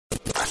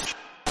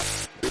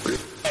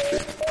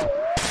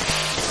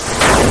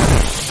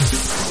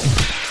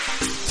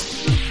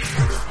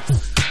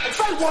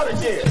what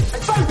again?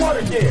 Say what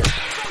again?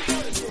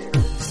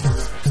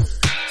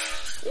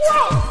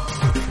 Whoa!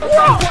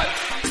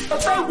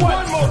 Say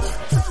what?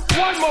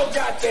 One more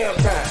goddamn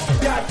time.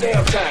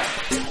 Goddamn time.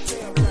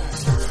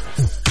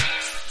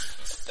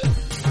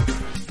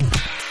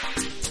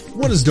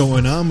 What is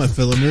going on, my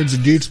fellow nerds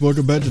and geeks?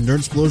 Welcome back to Nerd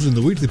Explosion,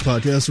 the weekly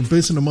podcast where,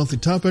 based on a monthly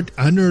topic,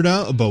 I nerd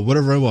out about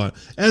whatever I want.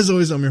 As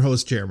always, I'm your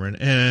host, Cameron,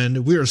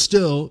 and we are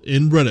still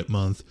in Reddit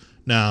month.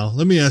 Now,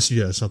 let me ask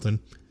you guys something.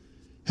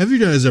 Have you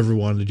guys ever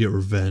wanted to get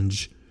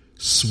revenge?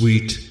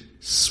 Sweet,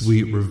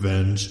 sweet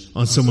revenge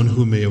on someone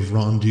who may have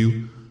wronged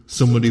you?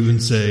 Some would even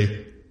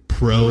say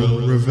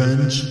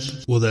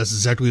pro-revenge? Well, that's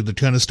exactly the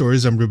kind of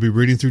stories I'm going to be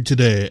reading through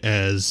today,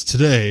 as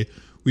today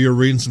we are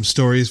reading some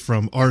stories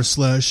from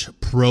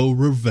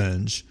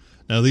r/pro-revenge.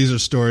 Now, these are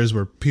stories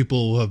where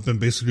people have been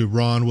basically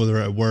wronged, whether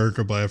at work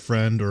or by a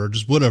friend or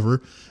just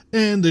whatever,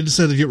 and they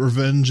decide to get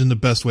revenge in the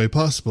best way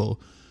possible.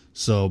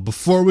 So,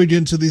 before we get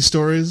into these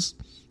stories,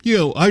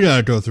 I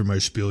gotta go through my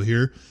spiel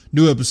here.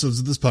 New episodes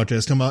of this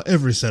podcast come out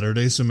every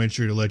Saturday, so make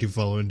sure to like and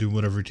follow and do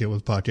whatever you can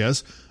with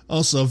podcasts.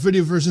 Also,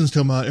 video versions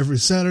come out every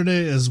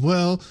Saturday as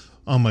well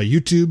on my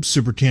YouTube,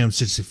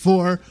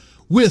 SuperCam64.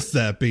 With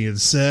that being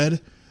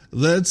said,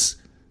 let's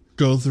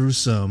go through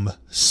some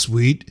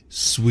sweet,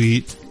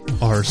 sweet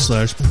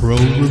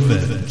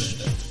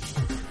r/pro-revenge.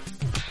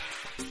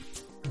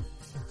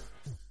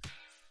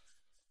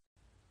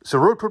 So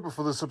real quick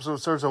before this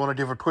episode starts, I want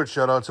to give a quick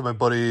shout out to my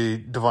buddy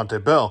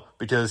Devontae Bell,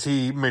 because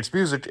he makes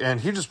music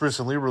and he just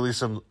recently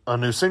released a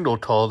new single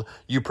called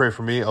You Pray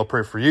For Me, I'll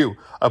Pray For You.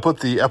 I put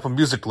the Apple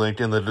Music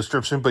link in the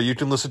description, but you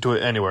can listen to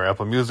it anywhere.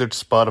 Apple Music,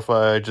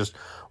 Spotify, just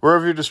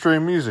wherever you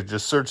stream music,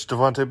 just search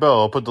Devontae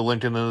Bell. I'll put the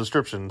link in the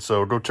description,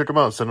 so go check him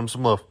out, send him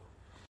some love.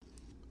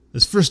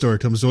 This first story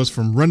comes to us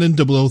from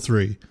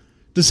Runnin003.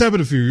 This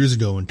happened a few years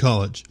ago in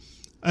college.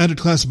 I had a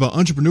class about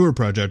entrepreneur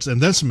projects, and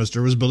that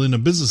semester was building a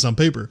business on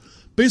paper.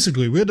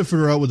 Basically, we had to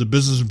figure out what the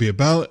business would be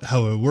about,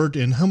 how it would work,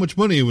 and how much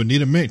money it would need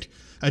to make.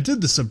 I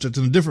did this subject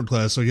in a different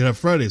class, so you'd have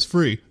Fridays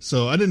free,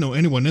 so I didn't know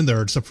anyone in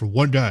there except for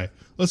one guy.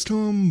 Let's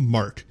call him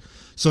Mark.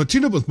 So I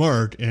teamed up with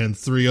Mark and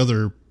 3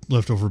 other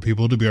leftover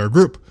people to be our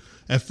group.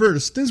 At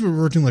first, things were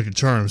working like a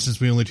charm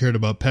since we only cared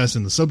about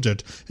passing the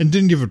subject and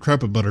didn't give a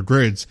crap about our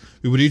grades.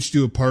 We would each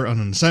do a part on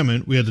an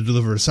assignment. We had to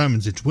deliver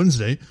assignments each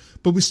Wednesday,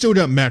 but we still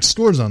got matched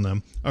scores on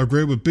them. Our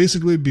grade would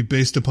basically be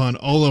based upon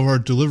all of our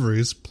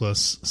deliveries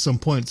plus some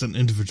points on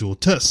individual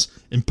tests.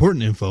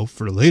 Important info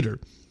for later.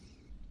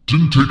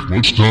 Didn't take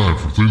much time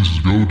for things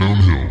to go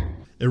downhill.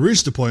 It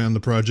reached a point on the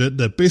project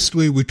that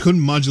basically we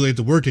couldn't modulate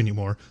the work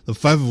anymore. The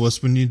 5 of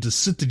us would need to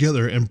sit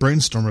together and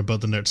brainstorm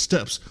about the next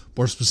steps.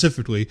 More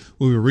specifically,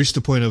 we would reach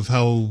the point of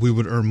how we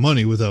would earn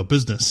money without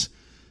business.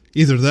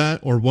 Either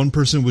that, or one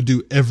person would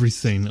do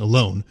everything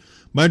alone.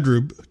 My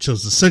group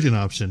chose the second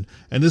option,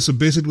 and this would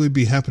basically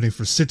be happening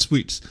for 6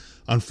 weeks.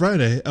 On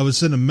Friday, I would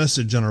send a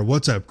message on our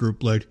WhatsApp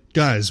group like,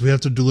 "Guys, we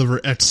have to deliver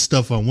X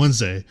stuff on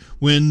Wednesday.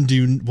 When do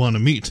you want to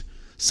meet?"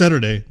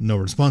 Saturday, no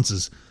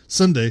responses.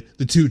 Sunday,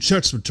 the 2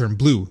 checks would turn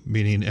blue,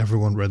 meaning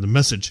everyone read the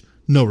message.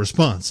 No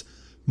response.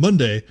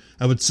 Monday,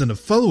 I would send a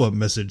follow-up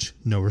message.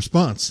 No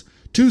response.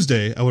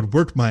 Tuesday, I would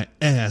work my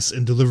ass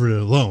and deliver it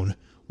alone.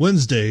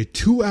 Wednesday,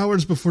 2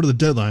 hours before the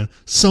deadline,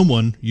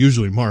 someone,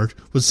 usually Mark,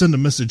 would send a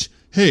message,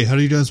 "Hey, how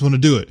do you guys want to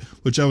do it?"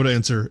 Which I would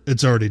answer,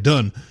 "It's already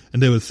done,"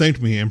 and they would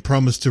thank me and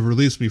promise to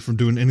release me from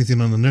doing anything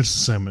on the next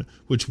assignment,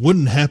 which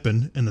wouldn't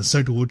happen, and the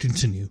cycle would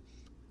continue.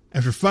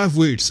 After 5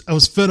 weeks, I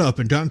was fed up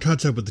and got in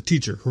contact with the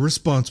teacher. Her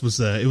response was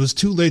that it was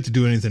too late to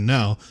do anything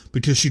now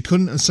because she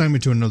couldn't assign me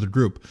to another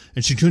group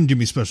and she couldn't give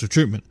me special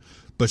treatment.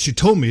 But she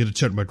told me to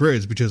check my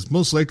grades because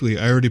most likely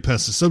I already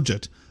passed the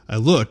subject. I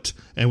looked,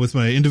 and with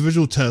my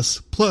individual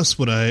tests plus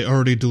what I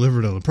already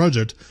delivered on the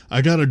project,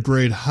 I got a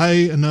grade high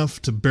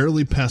enough to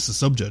barely pass the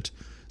subject.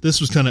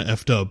 This was kind of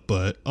effed up,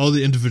 but all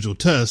the individual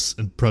tests,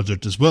 and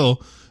project as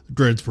well,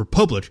 grades were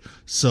public,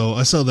 so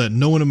I saw that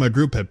no one in my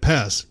group had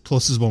passed.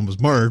 Closest one was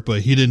Mark,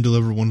 but he didn't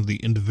deliver one of the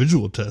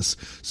individual tests,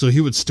 so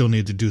he would still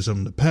need to do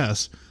something to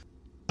pass.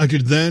 I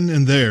could then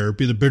and there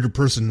be the bigger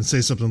person and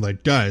say something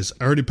like, "Guys,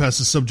 I already passed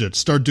the subject,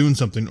 start doing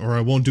something or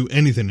I won't do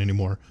anything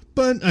anymore."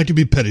 But I could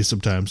be petty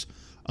sometimes.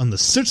 On the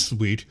 6th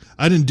week,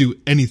 I didn't do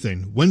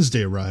anything.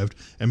 Wednesday arrived,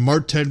 and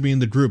Mark tagged me in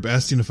the group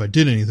asking if I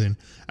did anything.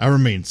 I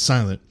remained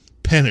silent.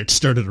 Panic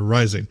started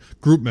arising.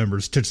 Group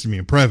members texted me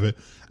in private.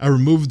 I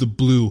removed the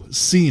blue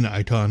scene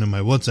icon in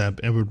my WhatsApp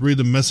and would read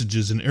the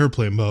messages in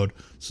airplane mode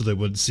so they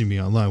wouldn't see me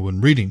online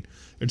when reading,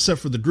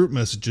 except for the group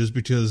messages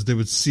because they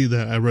would see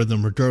that I read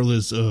them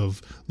regardless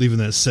of leaving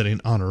that setting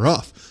on or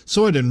off,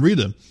 so I didn't read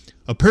them.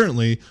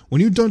 Apparently,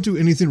 when you don't do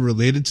anything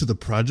related to the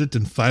project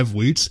in 5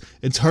 weeks,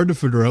 it's hard to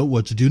figure out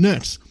what to do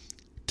next.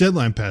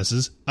 Deadline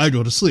passes, I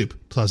go to sleep,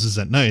 classes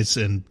at nights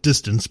and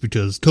distance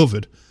because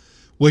COVID.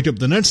 Wake up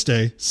the next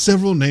day,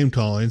 several name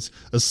callings,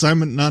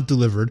 assignment not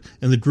delivered,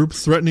 and the group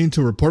threatening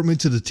to report me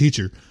to the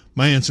teacher.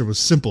 My answer was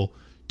simple.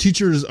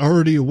 Teacher is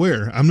already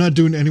aware. I'm not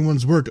doing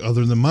anyone's work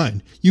other than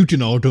mine. You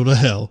can all go to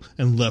hell,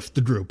 and left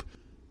the group.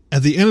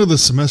 At the end of the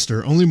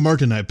semester, only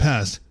Mark and I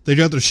passed. They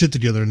got their shit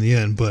together in the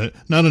end, but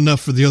not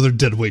enough for the other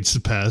deadweights to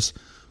pass.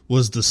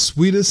 Was the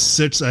sweetest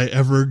 6 I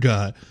ever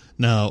got.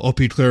 Now, OP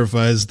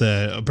clarifies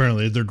that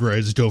apparently their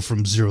grades go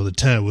from 0 to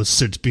 10, with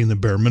 6 being the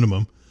bare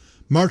minimum.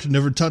 Mark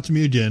never talked to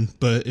me again,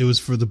 but it was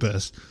for the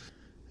best.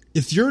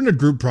 If you're in a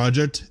group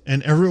project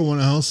and everyone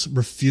else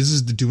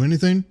refuses to do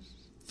anything,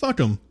 fuck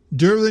them.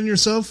 Do everything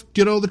yourself,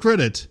 get all the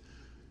credit.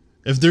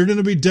 If they're going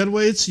to be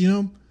deadweights,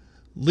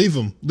 leave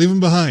them. Leave them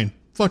behind.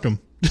 Fuck them.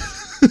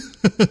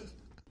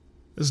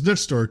 This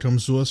next story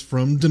comes to us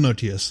from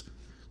Donutius.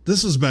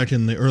 This was back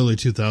in the early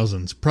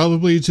 2000s,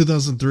 probably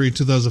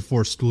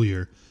 2003-2004 school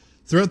year.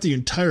 Throughout the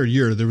entire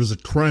year, there was a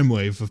crime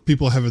wave of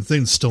people having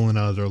things stolen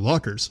out of their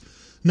lockers.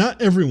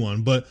 Not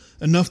everyone, but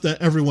enough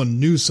that everyone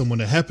knew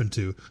someone it happened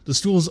to. The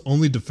school's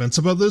only defense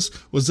about this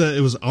was that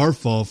it was our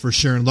fault for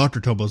sharing locker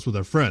combos with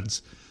our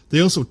friends. They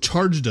also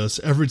charged us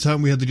every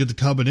time we had to get the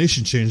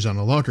combination changed on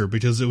a locker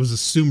because it was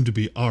assumed to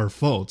be our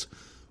fault.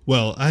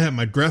 Well, I had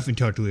my graphing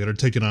calculator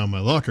taken out of my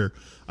locker.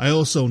 I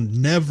also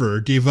never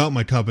gave out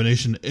my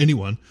combination to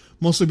anyone,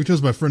 mostly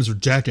because my friends were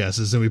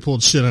jackasses and we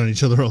pulled shit on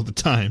each other all the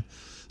time.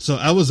 So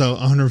I was out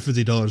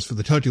 $150 for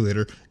the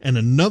calculator and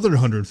another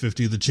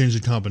 $150 to change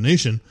the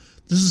combination.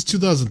 This is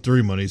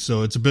 2003 money,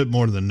 so it's a bit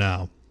more than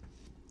now.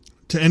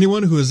 To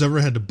anyone who has ever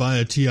had to buy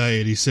a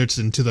TI-86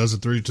 in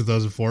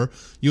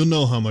 2003-2004, you'll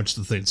know how much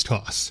the things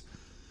cost.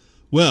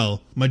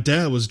 Well, my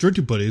dad was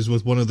drinking buddies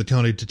with one of the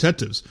county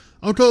detectives.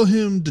 I'll call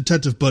him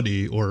Detective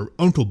Buddy or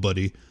Uncle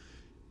Buddy.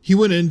 He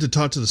went in to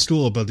talk to the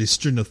school about these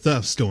string of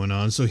thefts going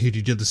on so he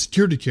could get the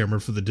security camera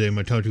for the day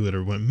my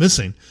calculator went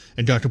missing,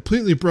 and got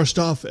completely brushed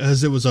off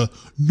as it was a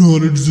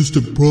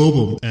non-existent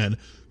problem, and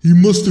he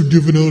must have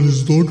given out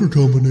his locker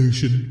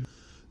combination.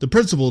 The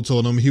principal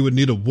told him he would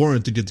need a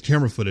warrant to get the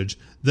camera footage.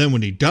 Then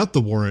when he got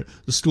the warrant,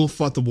 the school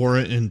fought the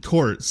warrant in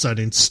court,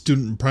 citing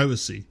student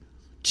privacy.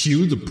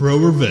 Cue the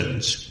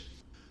pro-revenge.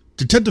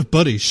 Detective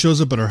Buddy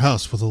shows up at our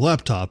house with a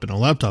laptop and a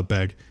laptop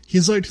bag.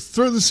 He's like,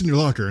 throw this in your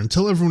locker and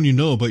tell everyone you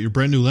know about your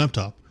brand new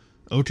laptop.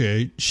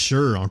 Okay,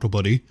 sure, Uncle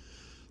Buddy.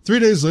 3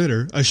 days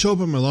later, I show up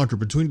in my locker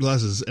between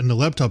glasses and the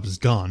laptop is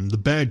gone, the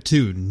bag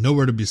too,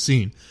 nowhere to be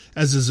seen,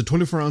 as is a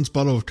 24-ounce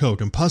bottle of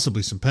Coke and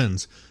possibly some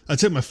pens. I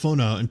take my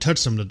phone out and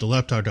text them that the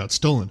laptop got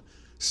stolen.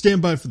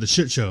 Stand by for the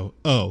shit show.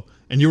 Oh,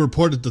 and you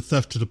reported the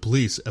theft to the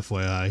police,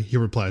 FYI, he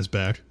replies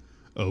back.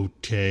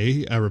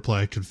 Okay, I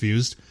reply,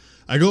 confused.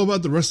 I go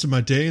about the rest of my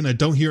day and I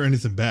don't hear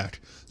anything back.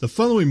 The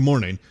following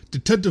morning,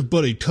 Detective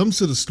Buddy comes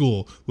to the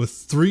school with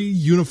 3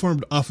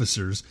 uniformed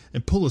officers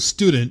and pull a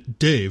student,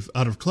 Dave,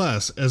 out of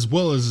class, as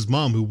well as his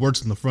mom who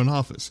works in the front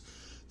office.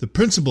 The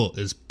principal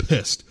is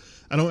pissed.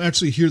 I don't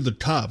actually hear the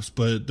cops,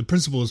 but the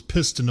principal is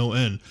pissed to no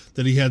end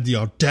that he had the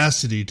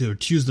audacity to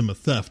accuse them of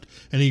theft,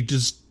 and he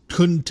just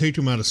couldn't take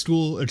him out of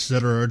school,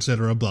 etc.,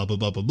 blah, blah,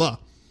 blah, blah, blah.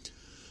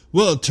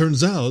 Well, it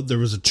turns out there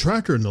was a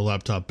tracker in the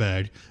laptop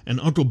bag, and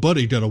Uncle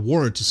Buddy got a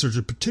warrant to search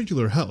a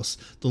particular house.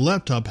 The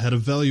laptop had a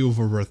value of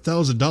over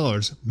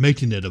 $1,000,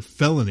 making it a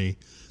felony.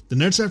 The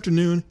next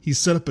afternoon, he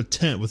set up a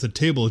tent with a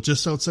table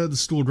just outside the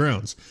school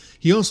grounds.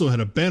 He also had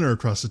a banner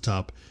across the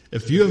top.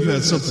 If you have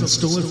had something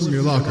stolen from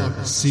your locker,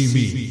 see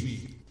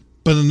me.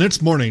 But the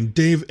next morning,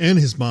 Dave and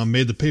his mom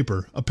made the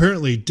paper.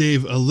 Apparently,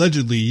 Dave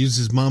allegedly used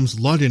his mom's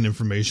login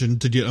information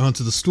to get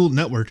onto the school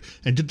network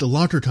and get the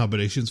locker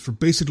combinations for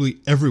basically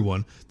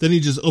everyone. Then he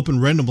just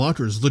opened random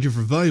lockers looking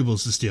for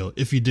valuables to steal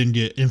if he didn't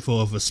get info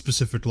of a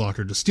specific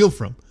locker to steal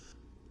from.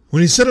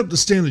 When he set up the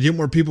stand to get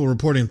more people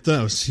reporting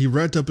thefts, he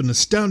racked up an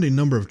astounding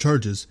number of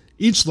charges.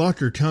 Each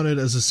locker counted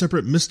as a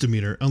separate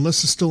misdemeanor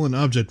unless the stolen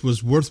object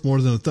was worth more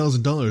than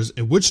 $1,000,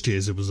 in which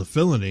case it was a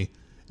felony.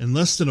 In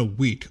less than a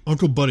week,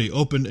 Uncle Buddy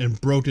opened and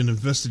broke an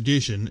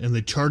investigation, and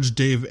they charged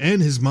Dave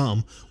and his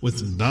mom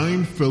with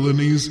 9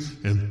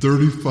 felonies and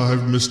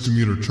 35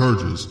 misdemeanor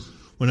charges.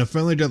 When I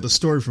finally got the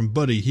story from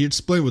Buddy, he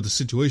explained what the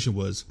situation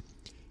was.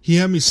 He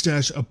had me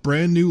stash a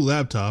brand new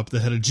laptop that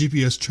had a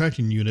GPS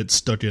tracking unit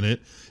stuck in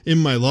it in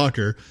my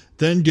locker,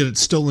 then get it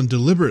stolen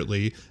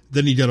deliberately,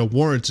 then he got a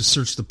warrant to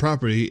search the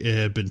property it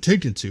had been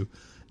taken to.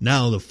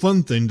 Now, the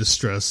fun thing to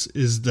stress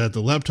is that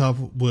the laptop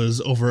was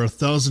over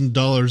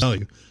 $1,000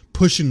 value,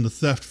 pushing the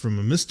theft from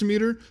a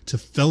misdemeanor to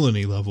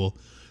felony level.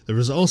 There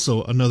was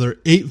also another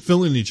 8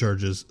 felony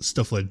charges,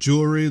 stuff like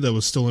jewelry that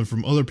was stolen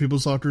from other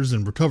people's lockers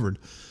and recovered.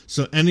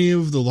 So any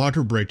of the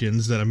locker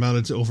break-ins that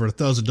amounted to over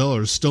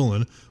 $1,000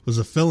 stolen was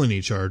a felony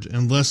charge,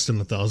 and less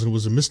than $1,000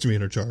 was a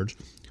misdemeanor charge.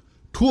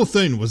 Cool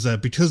thing was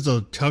that because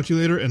the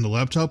calculator and the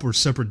laptop were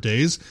separate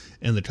days,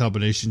 and the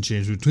combination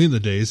changed between the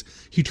days,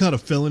 he caught a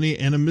felony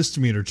and a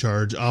misdemeanor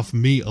charge off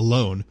me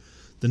alone.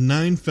 The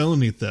 9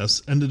 felony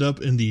thefts ended up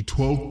in the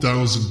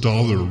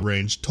 $12,000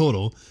 range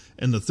total,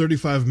 and the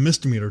 35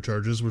 misdemeanor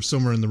charges were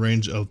somewhere in the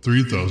range of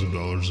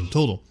 $3,000 in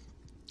total.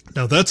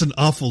 Now that's an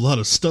awful lot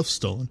of stuff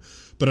stolen,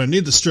 but I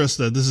need to stress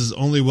that this is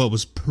only what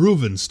was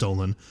proven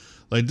stolen.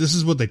 Like, this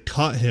is what they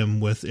caught him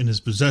with in his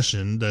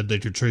possession that they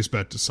could trace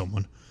back to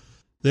someone.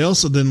 They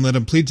also didn't let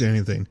him plead to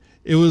anything.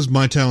 It was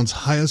my town's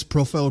highest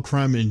profile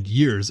crime in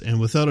years, and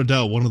without a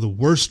doubt one of the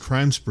worst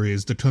crime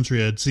sprees the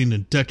country had seen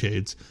in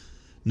decades.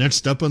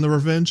 Next up on the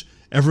revenge,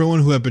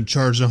 everyone who had been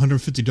charged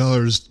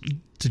 $150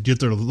 to get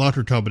their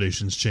locker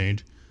combinations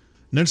changed.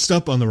 Next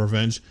up on the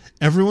revenge,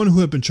 everyone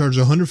who had been charged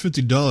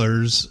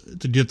 $150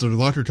 to get their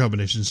locker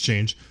combinations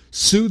changed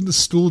sued the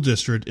school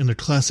district in a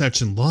class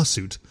action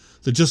lawsuit.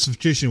 The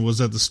justification was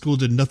that the school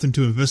did nothing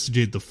to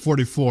investigate the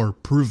 44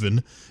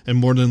 proven and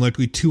more than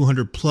likely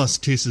 200 plus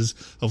cases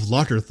of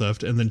locker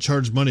theft and then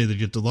charged money to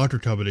get the locker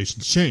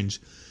combinations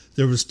changed.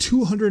 There was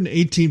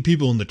 218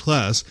 people in the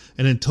class,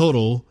 and in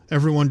total,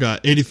 everyone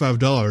got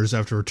 $85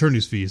 after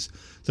attorney's fees.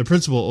 The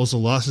principal also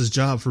lost his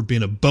job for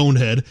being a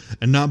bonehead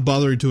and not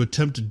bothering to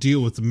attempt to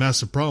deal with the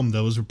massive problem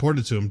that was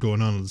reported to him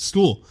going on in the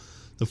school.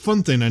 The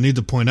fun thing I need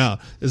to point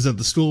out is that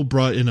the school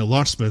brought in a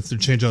locksmith to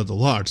change out the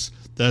locks.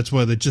 That's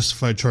why they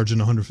justified charging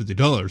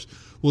 $150.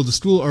 Well, the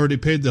school already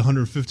paid the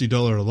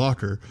 $150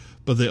 locker,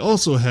 but they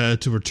also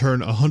had to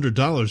return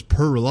 $100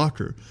 per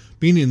locker,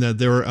 meaning that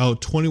they were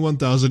out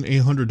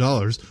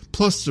 $21,800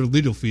 plus their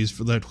legal fees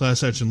for that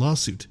class action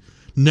lawsuit.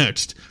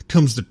 Next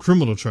comes the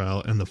criminal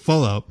trial and the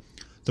fallout.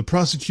 The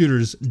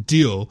prosecutor's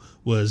deal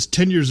was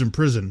 10 years in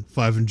prison,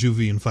 5 in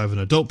juvie and 5 in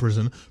adult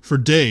prison, for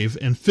Dave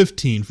and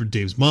 15 for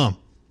Dave's mom.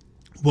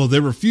 Well,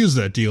 they refused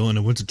that deal and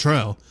it went to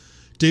trial.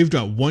 Dave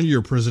got 1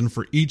 year prison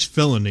for each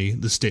felony,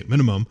 the state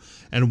minimum,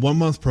 and 1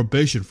 month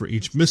probation for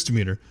each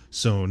misdemeanor,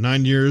 so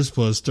 9 years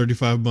plus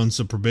 35 months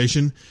of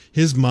probation.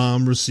 His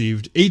mom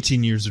received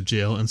 18 years of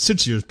jail and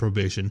 6 years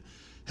probation.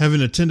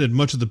 Having attended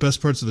much of the best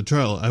parts of the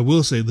trial, I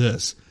will say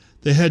this.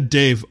 They had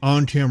Dave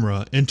on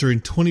camera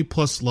entering 20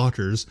 plus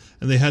lockers,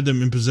 and they had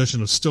them in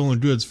possession of stolen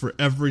goods for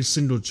every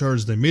single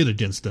charge they made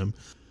against them.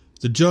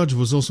 The judge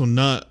was also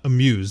not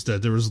amused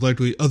that there was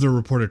likely other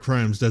reported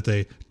crimes that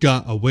they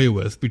got away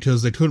with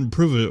because they couldn't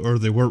prove it or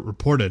they weren't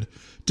reported.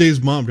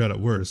 Dave's mom got it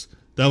worse.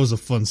 That was a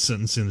fun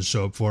sentencing to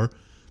show up for.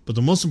 But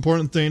the most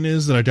important thing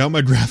is that I got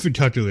my graphic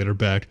calculator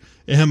back.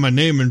 It had my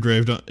name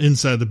engraved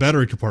inside the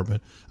battery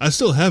compartment. I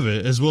still have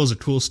it, as well as a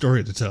cool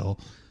story to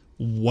tell.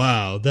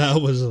 Wow, that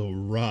was a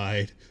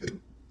ride.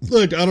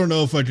 Look, I don't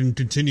know if I can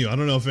continue. I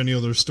don't know if any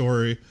other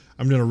story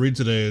I'm going to read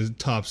today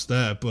tops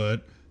that,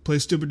 but play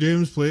stupid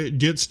games,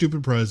 get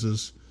stupid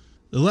prizes.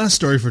 The last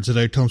story for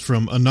today comes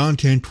from Anon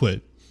Can't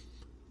Quit.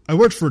 I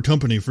worked for a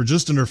company for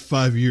just under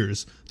 5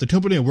 years. The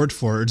company I worked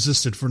for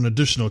existed for an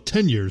additional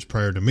 10 years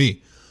prior to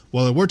me.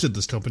 While I worked at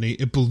this company,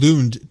 it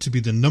ballooned to be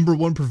the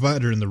 #1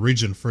 provider in the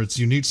region for its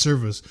unique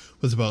service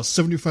with about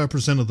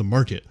 75% of the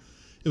market.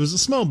 It was a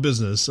small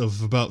business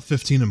of about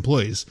 15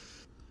 employees.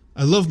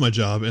 I loved my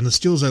job, and the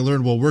skills I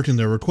learned while working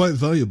there were quite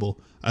valuable.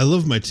 I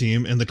loved my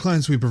team and the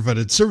clients we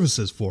provided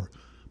services for.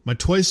 My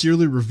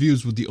twice-yearly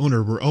reviews with the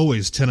owner were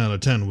always 10 out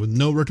of 10, with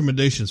no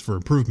recommendations for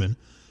improvement.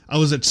 I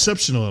was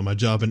exceptional at my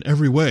job in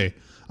every way.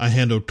 I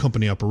handled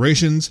company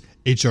operations,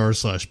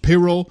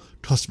 HR/payroll,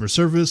 customer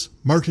service,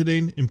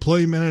 marketing,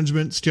 employee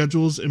management,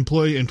 schedules,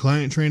 employee and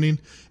client training,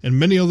 and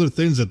many other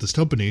things at this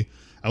company.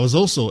 I was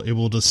also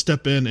able to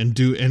step in and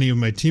do any of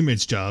my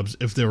teammates' jobs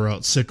if they were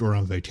out sick or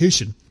on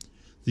vacation.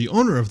 The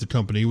owner of the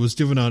company was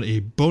given out a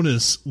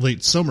bonus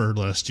late summer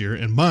last year,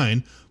 and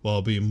mine,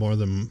 while being more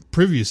than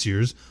previous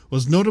years,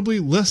 was notably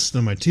less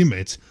than my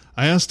teammates.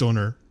 I asked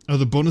owner, are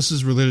the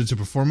bonuses related to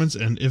performance,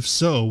 and if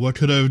so, what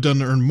could I have done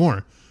to earn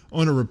more?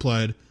 Owner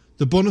replied,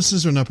 the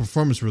bonuses are not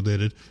performance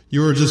related,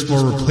 you are just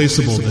more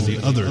replaceable than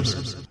the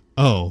others.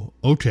 Oh,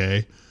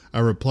 okay. I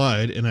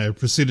replied, and I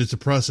proceeded to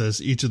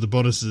process each of the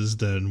bonuses,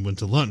 then went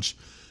to lunch.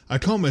 I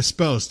called my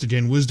spouse to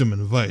gain wisdom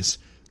and advice.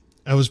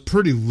 I was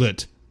pretty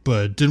lit,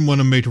 but didn't want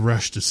to make a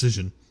rash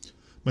decision.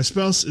 My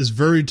spouse is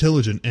very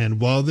intelligent, and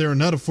while they are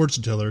not a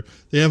fortune teller,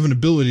 they have an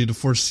ability to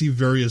foresee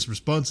various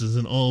responses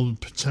and all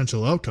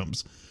potential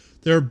outcomes.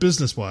 They are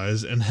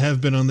business-wise and have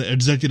been on the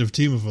executive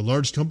team of a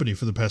large company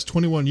for the past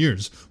 21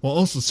 years, while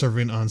also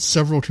serving on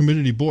several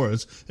community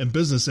boards and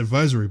business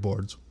advisory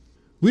boards.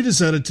 We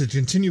decided to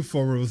continue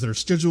forward with our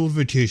scheduled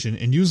vacation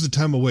and use the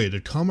time away to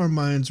calm our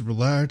minds,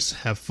 relax,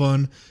 have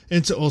fun,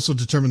 and to also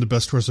determine the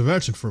best course of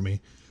action for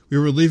me. We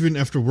were leaving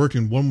after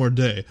working one more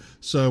day,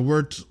 so I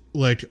worked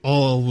like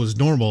all was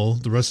normal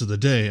the rest of the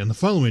day and the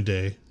following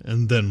day,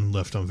 and then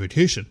left on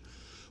vacation.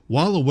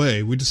 While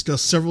away, we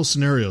discussed several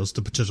scenarios,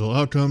 the potential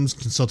outcomes,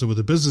 consulted with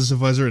a business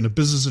advisor and a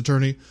business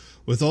attorney.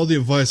 With all the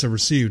advice I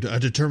received, I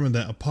determined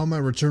that upon my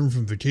return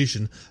from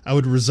vacation, I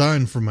would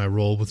resign from my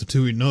role with a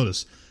 2-week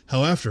notice.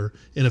 However,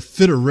 in a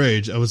fit of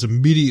rage, I was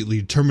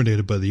immediately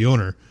terminated by the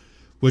owner,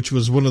 which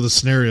was one of the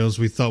scenarios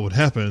we thought would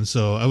happen,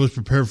 so I was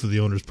prepared for the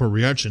owner's poor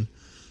reaction.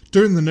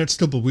 During the next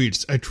couple of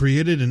weeks, I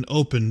created and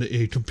opened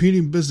a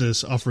competing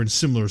business offering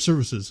similar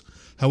services.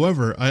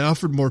 However, I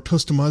offered more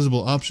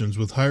customizable options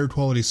with higher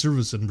quality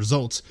service and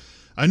results.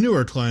 I knew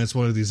our clients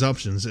wanted these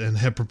options and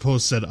had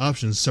proposed said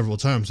options several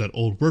times at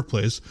Old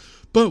Workplace,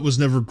 but was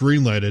never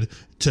green-lighted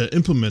to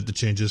implement the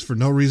changes for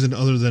no reason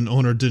other than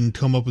owner didn't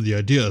come up with the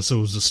idea, so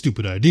it was a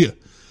stupid idea.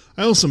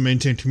 I also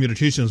maintained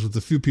communications with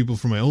a few people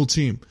from my old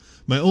team.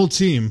 My old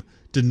team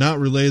did not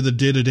relay the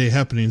day-to-day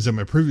happenings at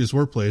my previous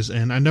workplace,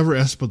 and I never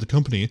asked about the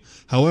company.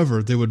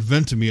 However, they would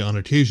vent to me on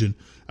occasion.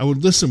 I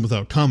would listen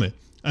without comment.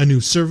 I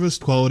knew service,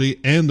 quality,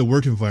 and the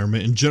work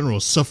environment in general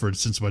suffered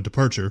since my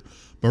departure.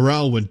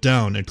 Morale went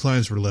down, and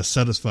clients were less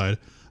satisfied.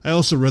 I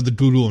also read the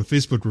Google and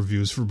Facebook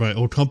reviews for my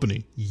old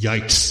company.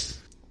 Yikes.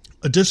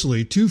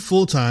 Additionally, 2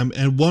 full-time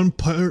and 1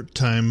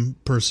 part-time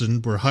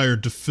person were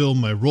hired to fill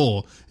my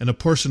role, and a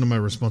portion of my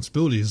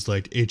responsibilities,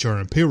 like HR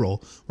and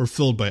payroll, were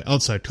filled by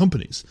outside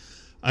companies.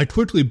 I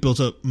quickly built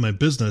up my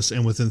business,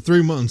 and within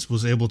 3 months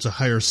was able to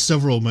hire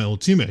several of my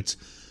old teammates.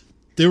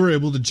 They were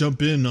able to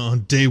jump in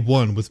on day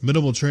 1 with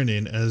minimal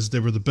training, as they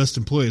were the best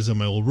employees at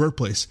my old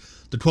workplace.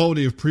 The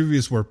quality of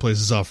previous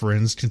workplaces'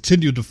 offerings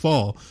continued to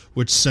fall,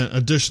 which sent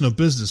additional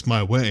business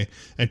my way,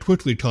 and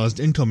quickly caused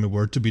incoming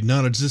work to be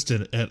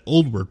non-existent at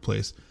old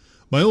workplace.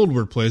 My old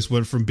workplace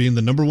went from being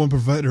the #1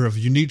 provider of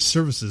unique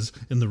services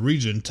in the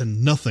region to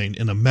nothing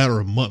in a matter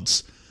of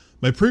months.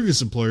 My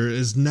previous employer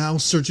is now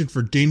searching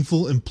for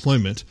gainful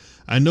employment.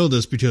 I know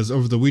this because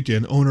over the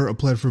weekend, owner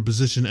applied for a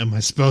position at my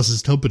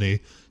spouse's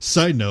company.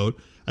 Side note,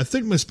 I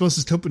think my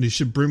spouse's company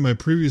should bring my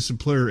previous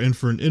employer in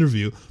for an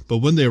interview, but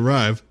when they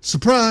arrive,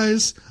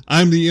 surprise!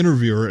 I'm the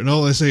interviewer, and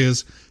all I say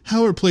is,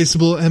 how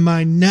replaceable am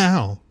I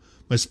now?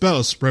 My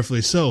spouse,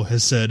 rightfully so,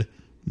 has said,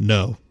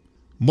 no.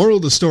 Moral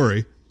of the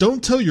story,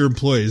 don't tell your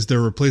employees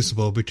they're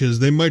replaceable because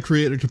they might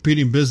create a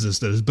competing business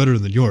that is better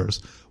than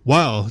yours,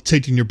 while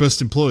taking your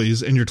best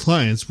employees and your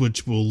clients,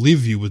 which will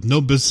leave you with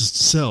no business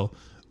to sell.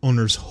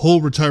 Owner's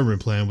whole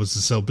retirement plan was to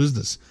sell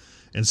business,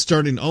 and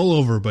starting all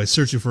over by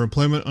searching for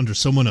employment under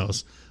someone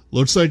else.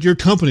 Looks like your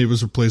company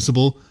was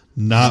replaceable,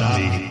 not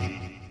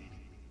me.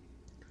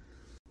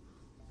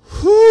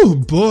 Whew,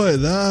 boy,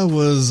 that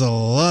was a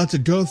lot to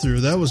go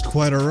through. That was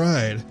quite a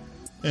ride.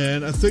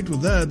 And I think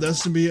with that,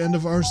 that's going to be the end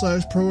of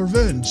r/pro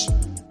revenge.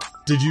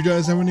 Did you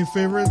guys have any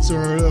favorites,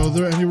 or are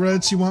there any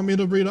Reddits you want me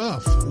to read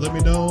off? Let me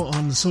know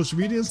on the social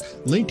medias.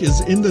 Link is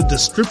in the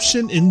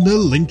description in the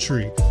link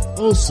tree.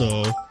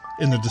 Also,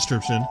 in the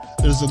description,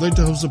 there's a link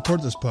to help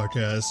support this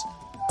podcast.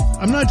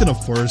 I'm not going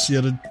to force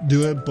you to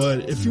do it,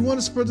 but if you want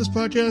to support this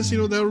podcast,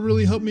 that would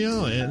really help me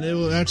out, and it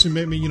will actually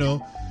make me, it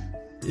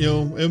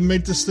will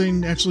make this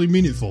thing actually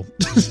meaningful.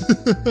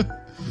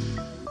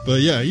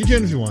 But yeah, you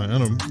can if you want. I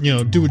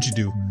don't, do what you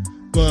do.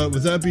 But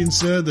with that being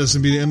said, that's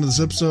going to be the end of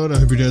this episode. I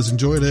hope you guys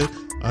enjoyed it.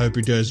 I hope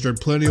you guys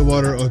drank plenty of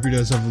water. I hope you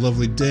guys have a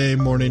lovely day,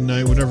 morning,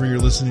 night, whenever you're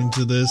listening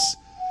to this.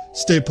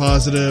 Stay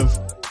positive.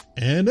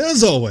 And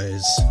as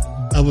always,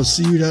 I will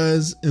see you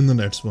guys in the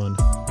next one.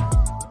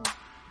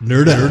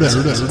 Nerd out.